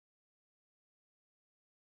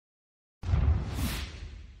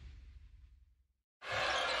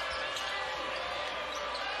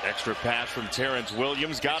Extra pass from Terrance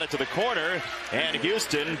Williams, got it to the corner, and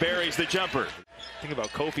Houston buries the jumper. Think about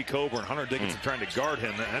Kofi Coburn, Hunter Dickinson trying to guard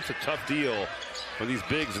him. That's a tough deal for these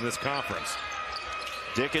bigs in this conference.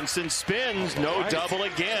 Dickinson spins, no double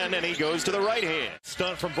again, and he goes to the right hand.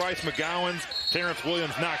 Stunt from Bryce McGowan's. Terrance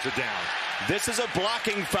Williams knocks it down. This is a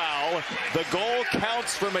blocking foul. The goal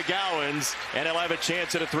counts for McGowan's, and he'll have a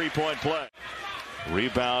chance at a three-point play.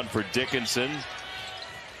 Rebound for Dickinson.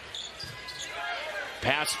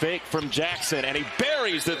 Pass fake from Jackson, and he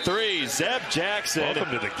buries the three. Zeb Jackson. Welcome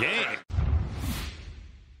to the game.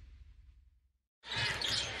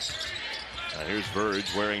 Here's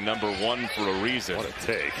Verge wearing #1 for a reason. What a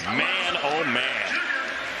take. Man, oh man.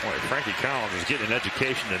 Boy, Frankie Collins is getting an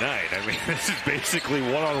education tonight. I mean, this is basically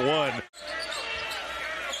one-on-one.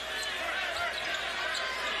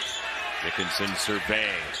 Dickinson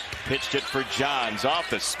surveying. Pitched it for Johns. Off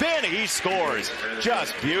the spin, he scores.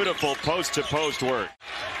 Just beautiful post-to-post work.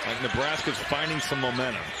 And Nebraska's finding some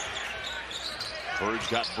momentum. Verge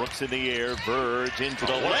got Brooks in the air. Verge into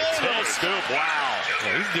the left. Scoop. Wow.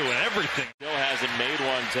 Yeah, he's doing everything. Still hasn't made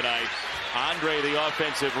one tonight. Andre the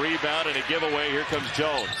offensive rebound and a giveaway. Here comes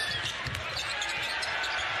Jones.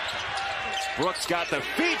 Brooks got the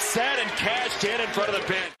feet set and cashed in front of the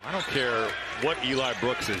bench. I don't care what Eli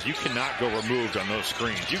Brooks is. You cannot go removed on those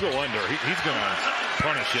screens. You go under, he's going to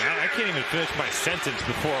punish you. I can't even finish my sentence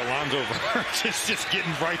before Alonzo Verge is just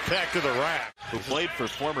getting right back to the rack. Who played for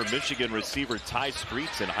former Michigan receiver Ty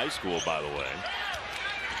Streets in high school, by the way.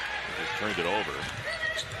 Just turned it over.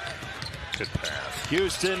 Good pass.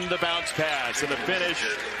 Houston, the bounce pass, and the finish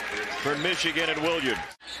for Michigan and Williams.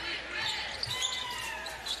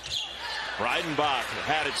 Breidenbach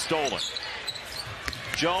had it stolen.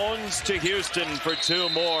 Jones to Houston for 2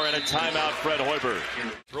 more and a timeout. Fred Hoiberg.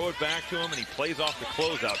 Throw it back to him and he plays off the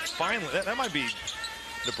closeout. Finally, that might be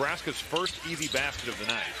Nebraska's first easy basket of the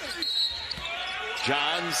night.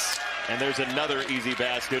 Johns, and there's another easy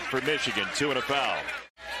basket for Michigan. 2 and a foul.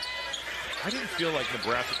 I didn't feel like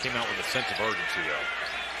Nebraska came out with a sense of urgency,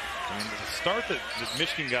 though. I mean, the start that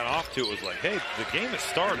Michigan got off to, it was like, hey, the game has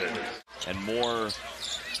started. And more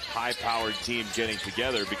high-powered teams getting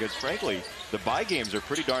together because, frankly, the bye games are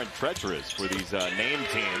pretty darn treacherous for these named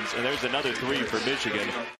teams. And there's another 3 for Michigan.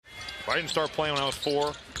 If I didn't start playing when I was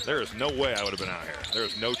 4, there is no way I would have been out here. There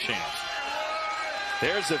is no chance.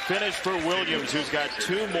 There's a finish for Williams, who's got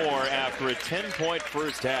 2 more after a 10-point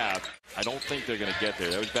first half. I don't think they're going to get there.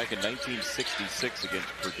 That was back in 1966 against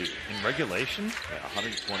Purdue. In regulation? Yeah,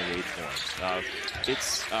 128 points.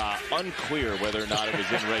 It's unclear whether or not it was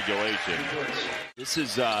in regulation. This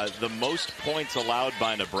is the most points allowed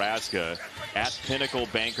by Nebraska at Pinnacle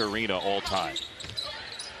Bank Arena all time.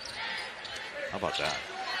 How about that?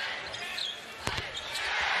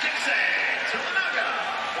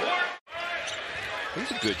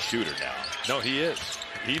 He's a good shooter now. No, he is.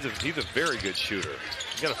 He's a very good shooter.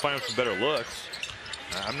 You got to find him some better looks.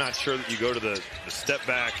 I'm not sure that you go to the step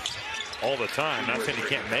back all the time. Not saying he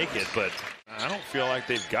can't make it, but I don't feel like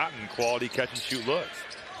they've gotten quality catch and shoot looks.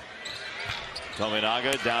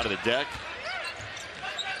 Tominaga down to the deck.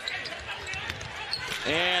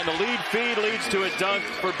 And the lead feed leads to a dunk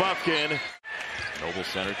for Bufkin. Noble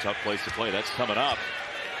Center, tough place to play. That's coming up.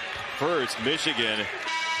 First, Michigan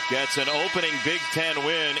gets an opening Big Ten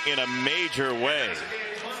win in a major way.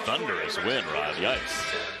 Thunderous win, Rob. Yikes.